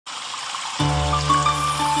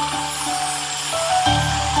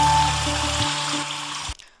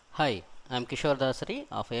Hi, I am Kishore Dasari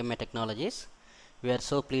of AMA Technologies. We are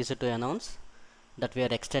so pleased to announce that we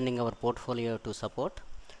are extending our portfolio to support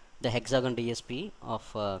the Hexagon DSP of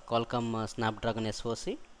Qualcomm Snapdragon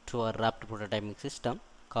SoC to our rapid prototyping system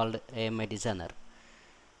called AMA Designer.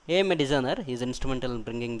 AMA Designer is instrumental in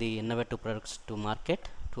bringing the innovative products to market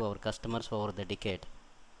to our customers over the decade.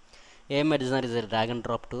 AMA Designer is a drag and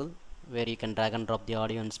drop tool where you can drag and drop the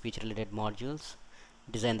audio and speech related modules,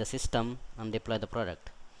 design the system and deploy the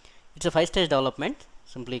product. It's a 5-stage development.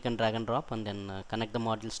 Simply you can drag and drop and then connect the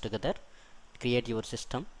modules together, create your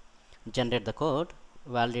system, generate the code,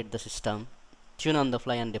 validate the system, tune on the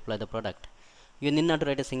fly and deploy the product. You need not to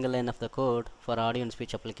write a single line of the code for audio and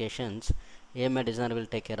speech applications. AMA Designer will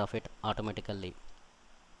take care of it automatically.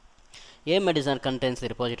 AMA Designer contains the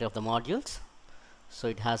repository of the modules. So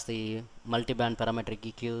it has the multi-band parametric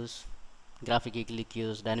EQs, graphic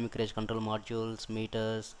EQs, dynamic range control modules,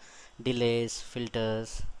 meters, delays,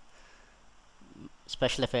 filters,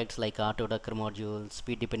 special effects like auto ducker modules,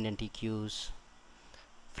 speed dependent EQs,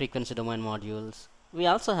 frequency domain modules. We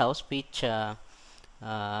also have speech enhancement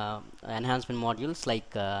modules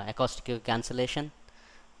like acoustic cancellation,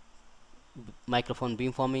 microphone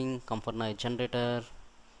beamforming, comfort noise generator,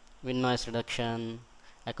 wind noise reduction,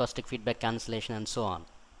 acoustic feedback cancellation and so on.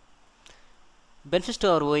 Benefits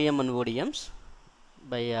to our OEM and ODMs: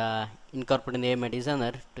 by incorporating the AMA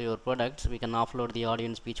Designer to your products, we can offload the audio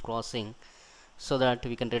and speech processing so that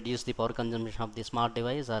we can reduce the power consumption of the smart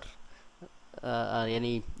device or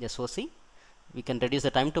any SoC. We can reduce the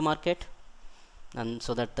time to market, and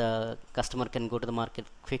so that the customer can go to the market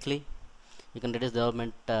quickly. We can reduce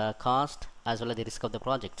development cost as well as the risk of the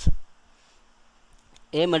projects.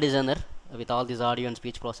 AMA Designer with all these audio and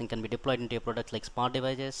speech processing can be deployed into your products like smart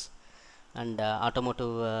devices and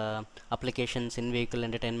automotive applications, in vehicle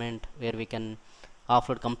entertainment, where we can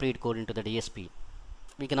offload complete code into the DSP.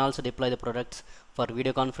 We can also deploy the products for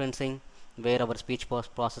video conferencing, where our speech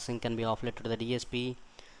processing can be offloaded to the DSP,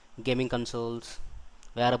 gaming consoles,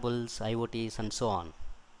 wearables, IoTs and so on.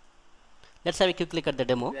 Let's have a quick look at the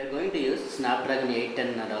demo. We are going to use Snapdragon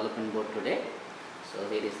 810 development board today. So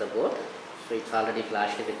here is the board. So it's already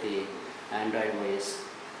flashed with the Android OS.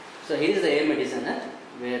 So here is the AMA Designer,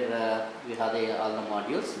 where we have all the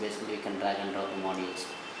modules. Basically we can drag and drop the modules.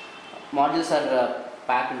 Modules are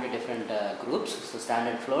packed into different groups. So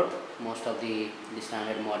standard float, most of the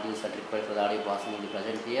standard modules that required for the audio processing will be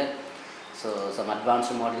present here. So some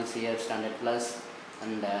advanced modules here, standard plus,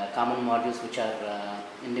 and common modules which are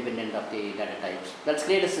independent of the data types. Let's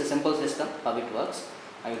create a simple system, how it works.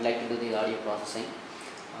 I would like to do the audio processing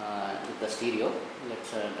with the stereo.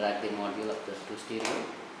 Let's drag the module of this to stereo.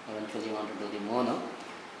 Eventually you want to do the mono.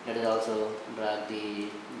 Let us also drag the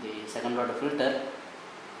second order filter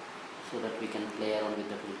so that we can play around with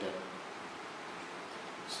the filter.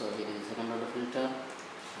 So here is the second order filter.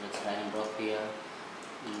 So let's drag and drop here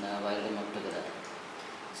and wire them up together.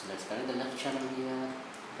 So let's connect the left channel here,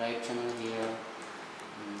 right channel here,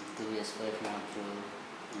 and to the S5 module,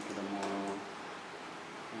 into the mono,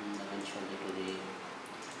 and eventually to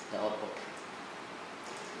the output.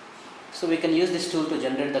 So we can use this tool to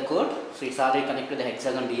generate the code. So it's already connected to the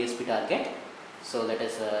Hexagon DSP target. So let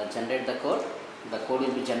us generate the code. The code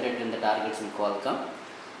will be generated in the targets in Qualcomm.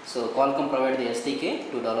 So Qualcomm provides the SDK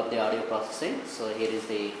to develop the audio processing. So here is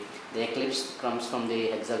the Eclipse comes from the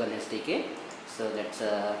Hexagon SDK. So let's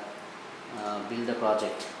build the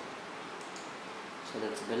project. So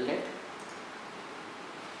let's build it.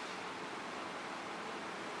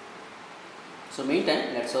 So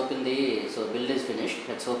meantime, let's open so build is finished.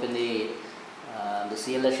 Let's open the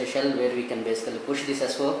CLS shell, where we can basically push this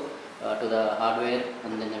SO to the hardware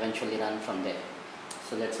and then eventually run from there.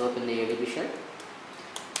 So let's open the ADB shell,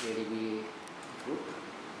 ADB group.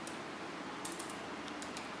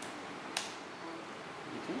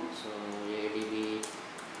 Okay, so ADB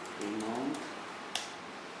remount.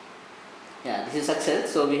 Yeah, this is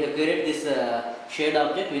success. So we have created this shared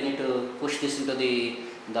object. We need to push this into the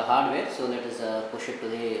hardware. So let us push it to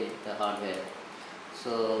the hardware.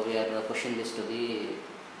 So we are pushing this to the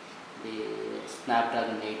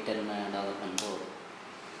Snapdragon 810 development board.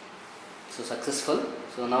 So successful.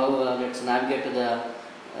 So now let's navigate to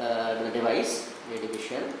the device, ADB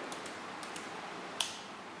shell.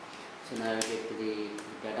 So navigate to the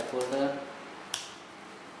data folder.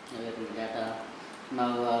 Navigate to the data.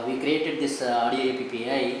 Now we created this audio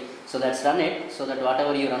API. So let's run it. So that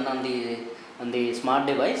whatever you run on the smart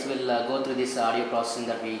device will go through this audio processing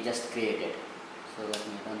that we just created. So let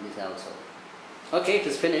me run this also. Okay, it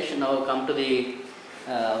is finished. Now come to the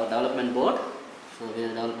development board. So here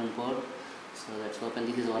is the development board. So let's open.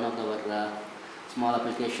 This is one of our small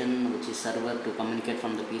application which is server to communicate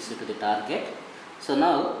from the PC to the target. So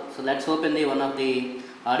now, let's open the one of the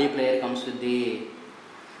audio player comes with the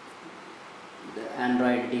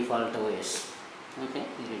Android default OS. Okay,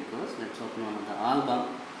 here it goes. Let's open one of the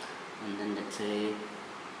album and then let's say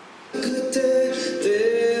so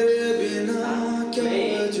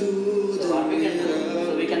what we can do,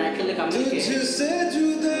 so we can actually communicate.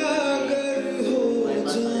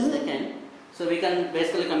 So we can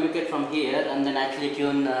basically communicate from here and then actually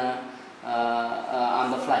tune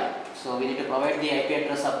on the fly. So we need to provide the IP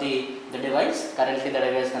address of the device. Currently the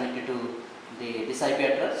device is connected to this IP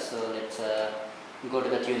address. So let's go to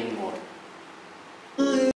the tuning mode.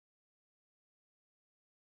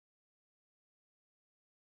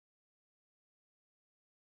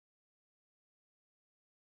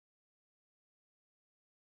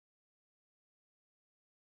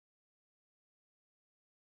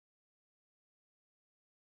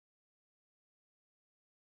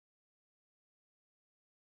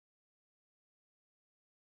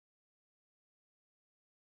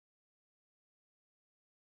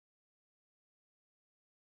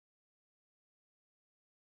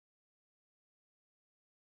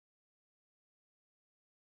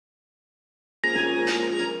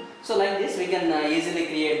 So like this we can easily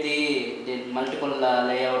create the multiple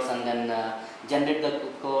layouts and then generate the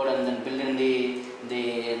code and then build in the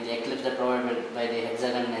Eclipse that provided by the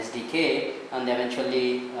Hexagon SDK and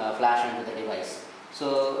eventually flash into the device.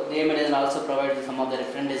 So the AMD also provides some of the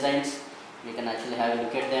different designs. We can actually have a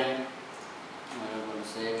look at them. I'm going to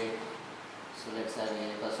save it. So let's have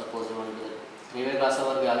a, suppose we want to do the three-way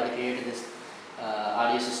crossover. We already created this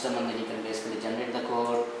audio system and then you can basically generate the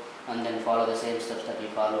code and then follow the same steps that we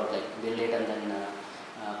followed, like build it and then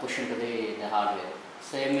push into the hardware.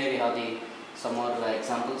 Same way we have some more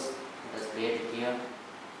examples that is created here.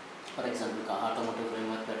 For example, automotive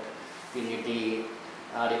framework that we need the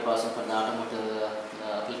audio processing for the automotive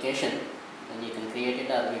application, then you can create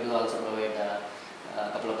it, or we do also provide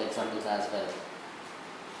a couple of examples as well.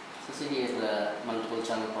 So see here multiple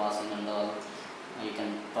channel processing and all, you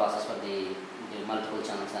can process for the multiple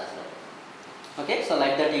channels as well. Okay, so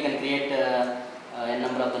like that you can create a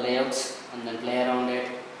number of the layouts and then play around it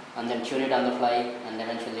and then tune it on the fly and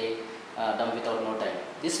eventually done without no time.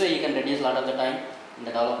 This way you can reduce a lot of the time in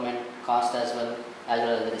the development cost as well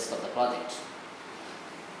as the risk of the project.